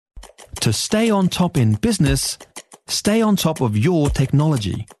To stay on top in business, stay on top of your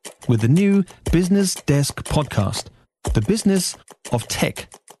technology with the new Business Desk podcast, The Business of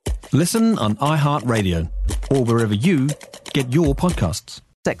Tech. Listen on iHeartRadio or wherever you get your podcasts.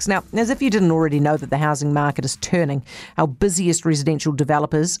 Now, as if you didn't already know that the housing market is turning, our busiest residential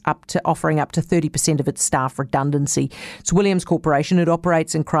developers offering up to 30% of its staff redundancy. It's Williams Corporation. It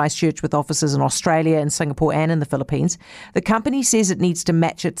operates in Christchurch with offices in Australia and Singapore and in the Philippines. The company says it needs to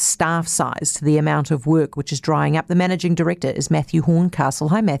match its staff size to the amount of work which is drying up. The managing director is Matthew Horncastle.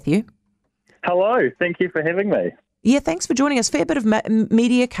 Hi, Matthew. Hello. Thank you for having me. Yeah, thanks for joining us. Fair bit of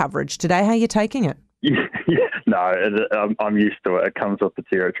media coverage today. How are you taking it? No, I'm used to it. It comes with the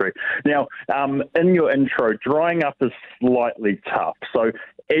territory. Now, in your intro, drying up is slightly tough. So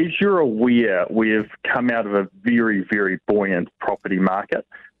as you're aware, we've come out of a very, very buoyant property market.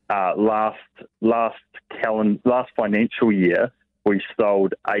 Last financial year, we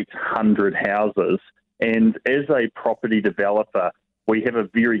sold 800 houses. And as a property developer, we have a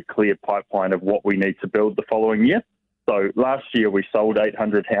very clear pipeline of what we need to build the following year. So last year we sold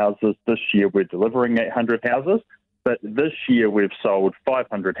 800 houses. This year we're delivering 800 houses. But this year we've sold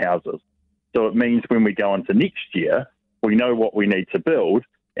 500 houses. So it means when we go into next year, we know what we need to build.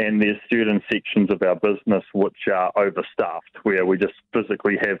 And there's certain sections of our business which are overstaffed, where we just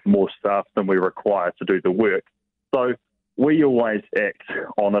physically have more staff than we require to do the work. So we always act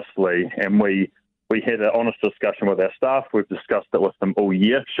honestly, and we had an honest discussion with our staff. We've discussed it with them all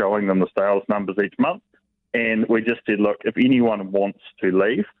year, showing them the sales numbers each month. And we just said, look, if anyone wants to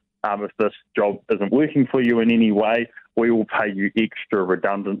leave, if this job isn't working for you in any way, we will pay you extra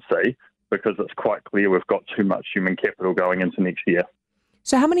redundancy because it's quite clear we've got too much human capital going into next year.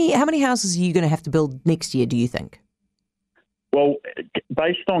 So how many houses are you going to have to build next year, do you think? Well,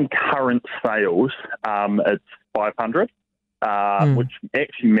 based on current sales, it's 500, which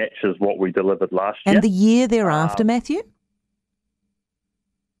actually matches what we delivered last year. And the year thereafter, Matthew?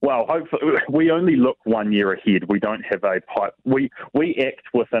 Well, hopefully, we only look 1 year ahead. We don't have a pipe. We act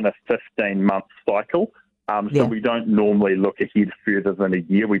within a 15-month cycle, so we don't normally look ahead further than a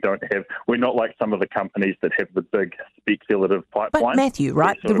year. We're not like some of the companies that have the big speculative pipeline. But Matthew,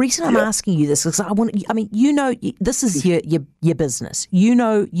 right? The reason I'm asking you this is this is your business. You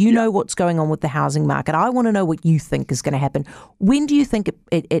know what's going on with the housing market. I want to know what you think is going to happen. When do you think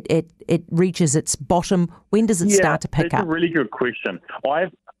it reaches its bottom? When does it start to pick up? That's a really good question.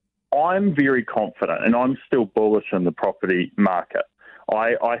 I'm very confident, and I'm still bullish in the property market.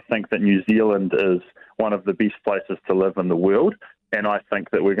 I think that New Zealand is one of the best places to live in the world, and I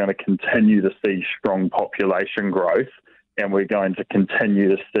think that we're going to continue to see strong population growth, and we're going to continue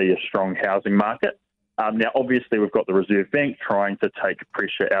to see a strong housing market. Now, obviously, we've got the Reserve Bank trying to take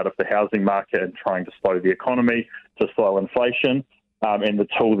pressure out of the housing market and trying to slow the economy, to slow inflation, and the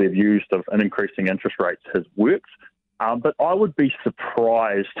tool they've used of increasing interest rates has worked. But I would be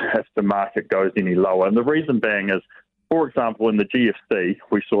surprised if the market goes any lower. And the reason being is, for example, in the GFC,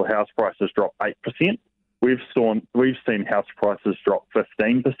 we saw house prices drop 8%. We've seen house prices drop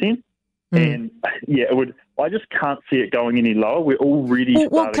 15%. And I just can't see it going any lower. We're already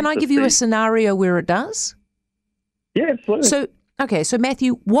Well, can I give you a scenario where it does? Yeah, absolutely. So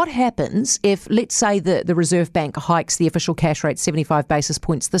Matthew, what happens if, let's say, the Reserve Bank hikes the official cash rate 75 basis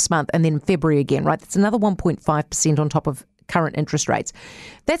points this month and then February again, right? That's another 1.5% on top of current interest rates.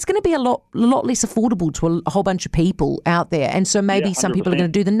 That's going to be a lot less affordable to a whole bunch of people out there. And so maybe some people are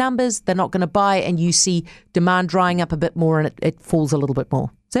going to do the numbers, they're not going to buy, and you see demand drying up a bit more and it falls a little bit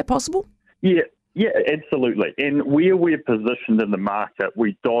more. Is that possible? Yeah, absolutely. And where we're positioned in the market,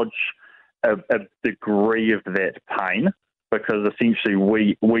 we dodge a degree of that pain, because essentially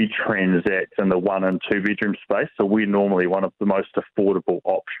we transact in the 1 and 2 bedroom space. So we're normally one of the most affordable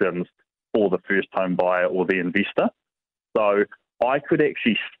options for the first home buyer or the investor. So I could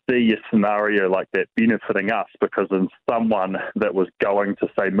actually see a scenario like that benefiting us, because in someone that was going to,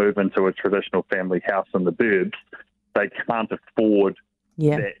 say, move into a traditional family house in the burbs, they can't afford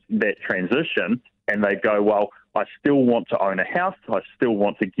that transition, and they go, well, I still want to own a house. I still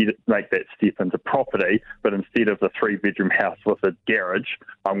want to make that step into property, but instead of the 3-bedroom house with a garage,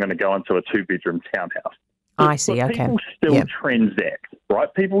 I'm going to go into a 2-bedroom townhouse. I see, but okay. People still transact, right?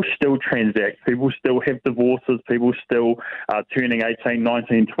 People still transact. People still have divorces. People still are turning 18,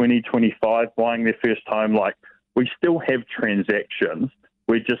 19, 20, 25, buying their first home. Like, we still have transactions.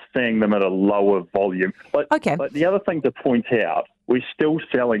 We're just seeing them at a lower volume. But the other thing to point out, we're still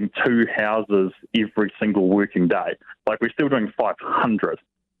selling 2 houses every single working day. Like, we're still doing 500.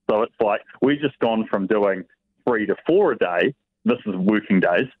 So it's like we've just gone from doing 3 to 4 a day, this is working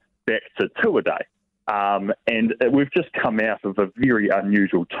days, back to 2 a day. And we've just come out of a very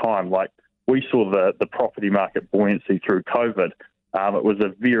unusual time. Like, we saw the property market buoyancy through COVID. It was a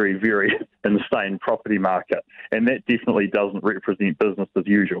very, very insane property market, and that definitely doesn't represent business as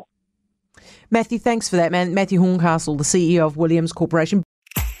usual. Matthew, thanks for that, man. Matthew Horncastle, the CEO of Williams Corporation.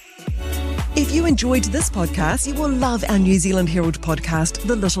 If you enjoyed this podcast, you will love our New Zealand Herald podcast,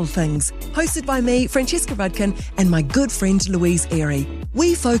 The Little Things, hosted by me, Francesca Rudkin, and my good friend Louise Airy.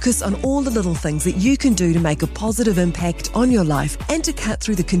 We focus on all the little things that you can do to make a positive impact on your life and to cut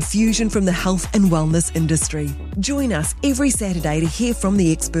through the confusion from the health and wellness industry. Join us every Saturday to hear from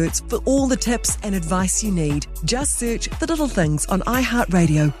the experts for all the tips and advice you need. Just search The Little Things on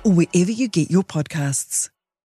iHeartRadio or wherever you get your podcasts.